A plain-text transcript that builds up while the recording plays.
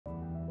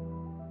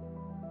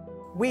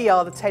We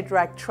are the Ted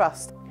Wragg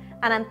Trust,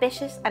 an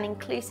ambitious and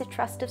inclusive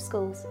trust of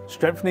schools,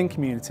 strengthening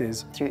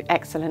communities through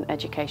excellent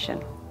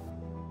education.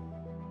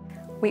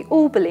 We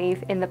all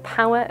believe in the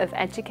power of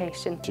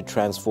education to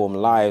transform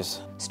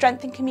lives,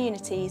 strengthen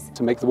communities,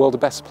 to make the world a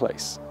better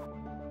place.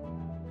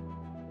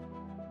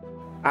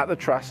 At the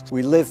Trust,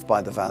 we live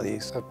by the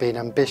values of being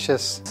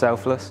ambitious,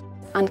 selfless,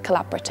 and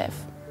collaborative.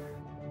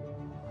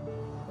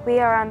 We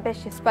are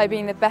ambitious by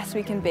being the best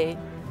we can be.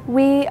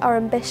 We are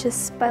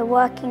ambitious by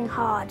working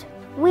hard.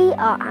 We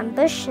are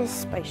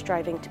ambitious by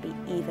striving to be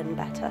even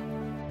better.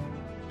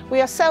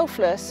 We are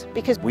selfless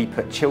because we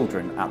put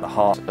children at the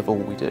heart of all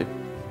we do.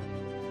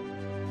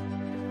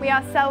 We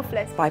are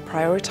selfless by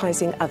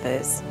prioritising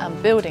others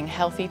and building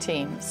healthy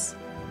teams.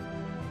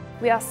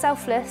 We are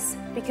selfless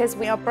because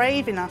we are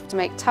brave enough to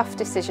make tough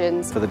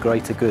decisions for the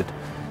greater good.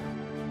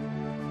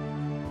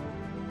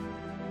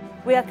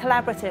 We are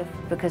collaborative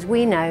because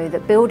we know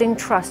that building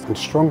trust and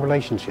strong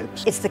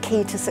relationships is the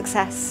key to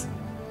success.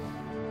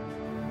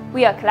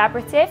 We are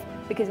collaborative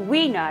because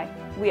we know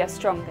we are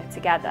stronger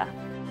together.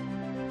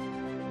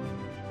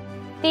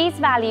 These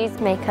values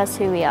make us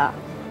who we are.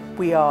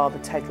 We are the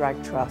Ted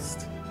Wragg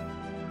Trust.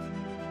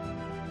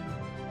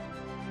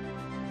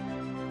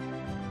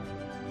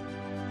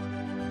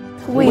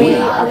 We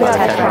are the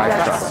Ted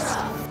Wragg Trust.